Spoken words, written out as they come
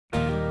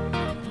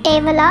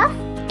Table of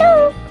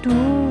 2. 2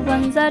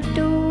 ones are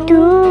 2.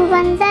 2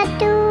 ones are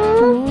 2.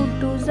 2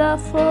 twos are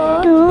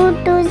 4.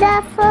 2 twos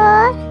are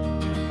 4.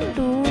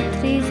 2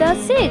 threes are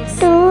 6.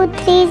 2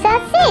 threes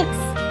are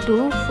 6.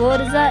 2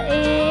 fours are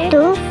 8.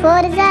 2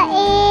 fours are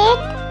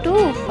 8.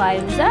 2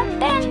 fives are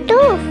 10.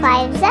 2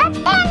 fives are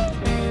 10.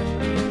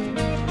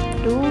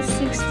 2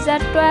 sixes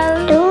are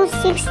 12. 2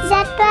 sixes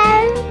are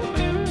 12.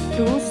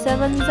 2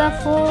 sevens are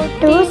 14.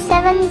 2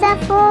 sevens are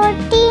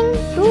 14.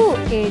 2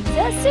 eights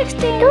are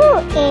 16. 2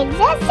 eights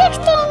are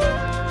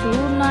 16. 2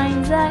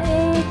 nines are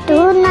 18.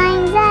 2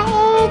 nines are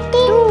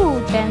 18.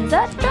 2 tens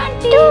are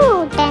 20.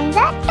 2 tens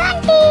are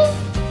 20.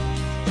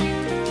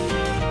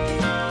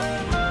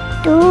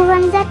 2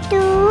 ones are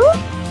 2.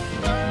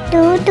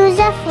 2 twos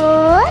are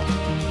 4.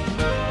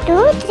 2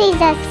 threes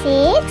are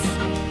 6.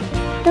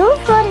 2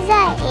 fours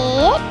are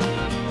 8.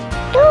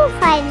 2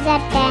 fives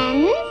are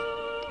 10.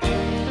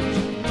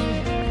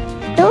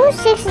 2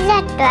 sixes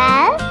are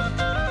 12.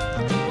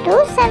 2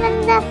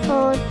 sevens are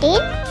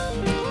 14.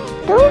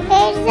 2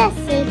 eights are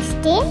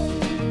 16.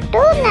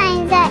 2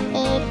 nines are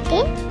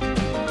 18.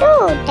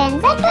 2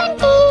 tens are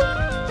 20.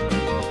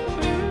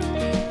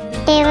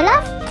 Table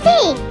of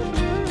 3.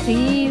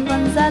 3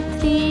 ones are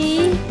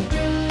 3.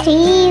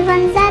 3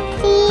 ones are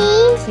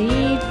 3.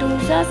 3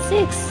 twos are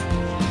 6.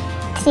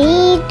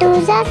 3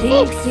 twos are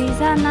 3 6.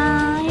 threes are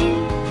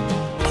 9.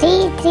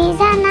 3 threes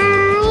are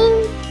 9.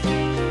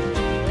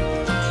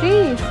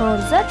 3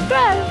 fours are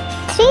 12.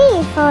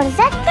 3 fours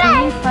are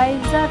 12. 3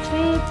 fives are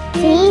 15.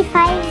 3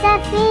 fives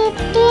are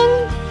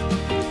 15.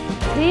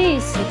 3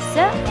 sixes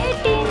are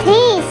 18.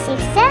 3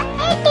 sixes are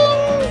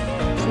 18.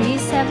 3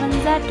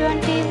 sevens are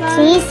 21.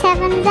 3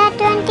 sevens are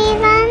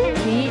 21.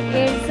 3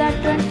 eights are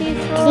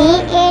 24. 3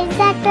 eights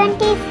are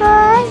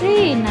 24.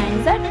 3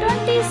 nines are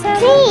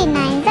 27. 3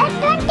 nines are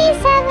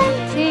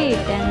 27. 3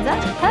 tens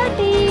are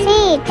 30.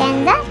 3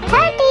 tens are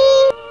 30.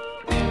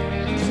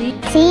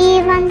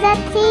 3 ones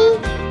are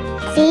 3.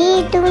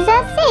 3 twos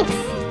are 6.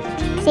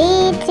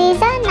 3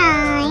 threes are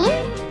 9.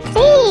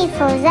 3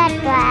 fours are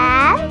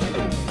 12.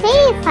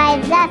 3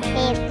 fives are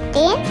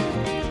 15.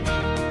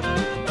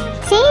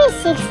 3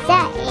 sixes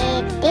are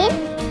 18.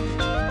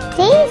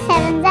 3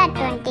 sevens are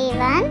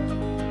 21.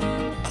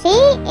 3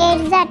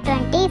 eights are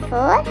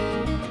 24.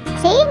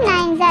 3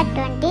 nines are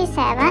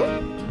 27.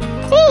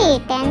 3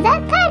 tens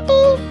are 30.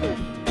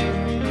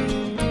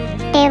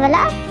 Table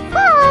of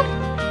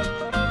 4.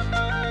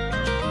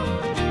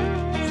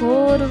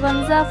 4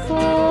 ones are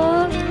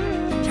 4.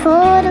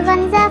 4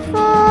 ones are 4.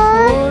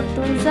 4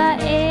 twos are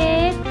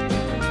 8.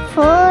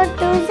 4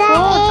 twos are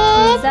 4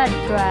 8. threes are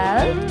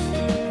 12.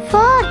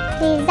 4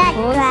 threes are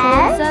 4 12.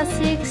 fours are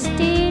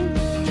 16.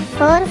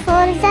 4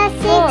 fours are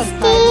 4 fives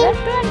 16. are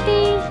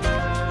 20.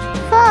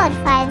 4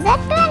 fives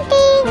are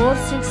 20. 4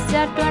 sixes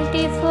are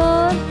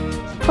 24.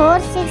 4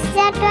 sixes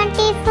are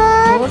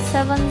 24. 4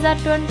 sevens are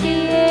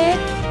 28.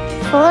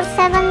 4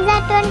 sevens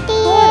are 4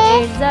 28.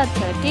 eights are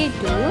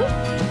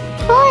 32.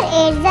 4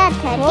 eights are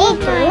 4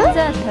 32. nines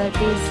are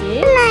 36.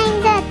 4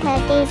 nines are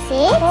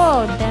 36.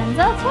 4 tens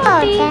are 4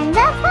 40. tens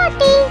are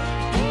 40.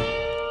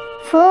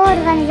 4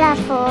 ones are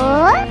 4.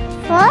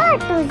 4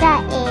 twos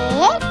are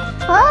 8.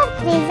 4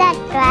 threes are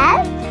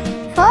 12.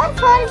 4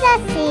 fours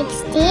are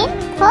 16.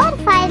 4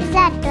 fives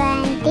are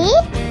 20.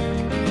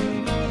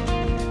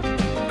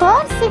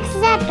 4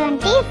 sixes are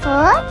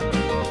 24.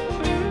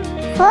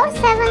 4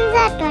 sevens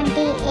are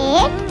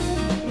 28.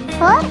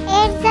 4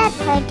 eights are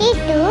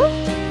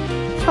 32.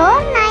 4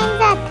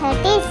 nines are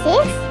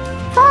 36.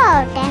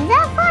 4 tens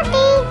are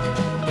 40.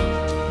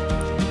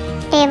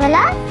 Table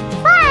of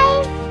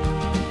 5.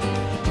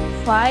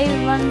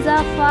 5 ones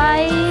are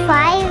 5.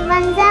 5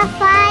 ones are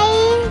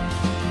 5.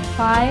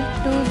 5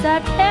 twos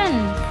are 10.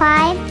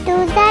 5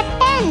 twos are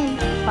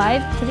 10.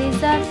 5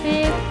 threes are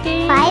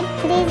 15. 5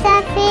 threes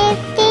are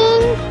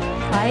 15.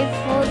 5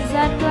 fours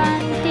are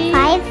 20.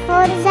 5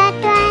 fours are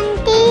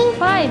 20.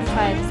 5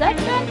 fives are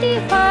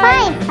 25.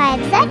 5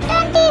 fives are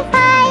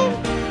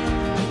 25.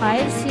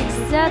 5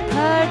 sixes are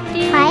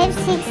 30. 5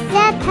 sixes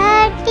are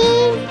 30.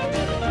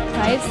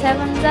 5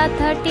 sevens are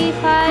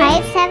 35.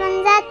 5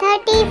 sevens are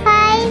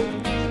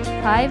 35.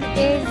 5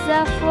 eights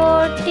are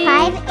 40.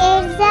 5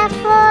 eights are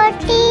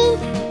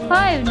 40.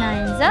 5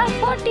 nines are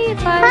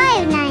 45.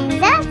 5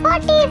 nines are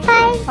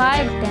 45.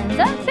 5 tens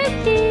are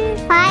 50.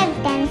 5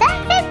 tens are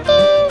 50.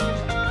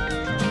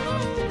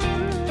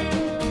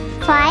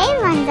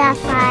 5 ones are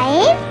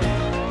 5.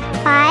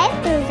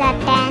 5 twos are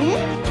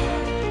 10.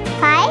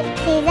 5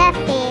 threes are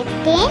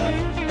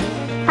 15.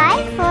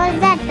 5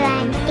 fours are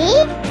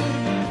 20.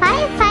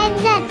 5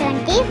 fives are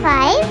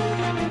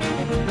 25.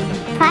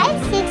 5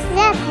 sixes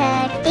are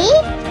 30.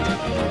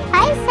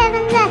 5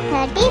 sevens are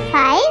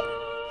 35.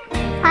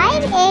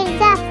 5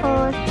 eights are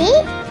 40.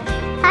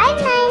 5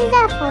 nines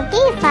are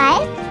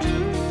 45.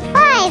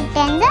 5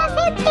 tens are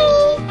 50.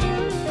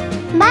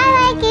 Bye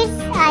bye kids.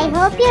 I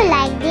hope you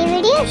like the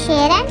video.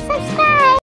 Share and subscribe.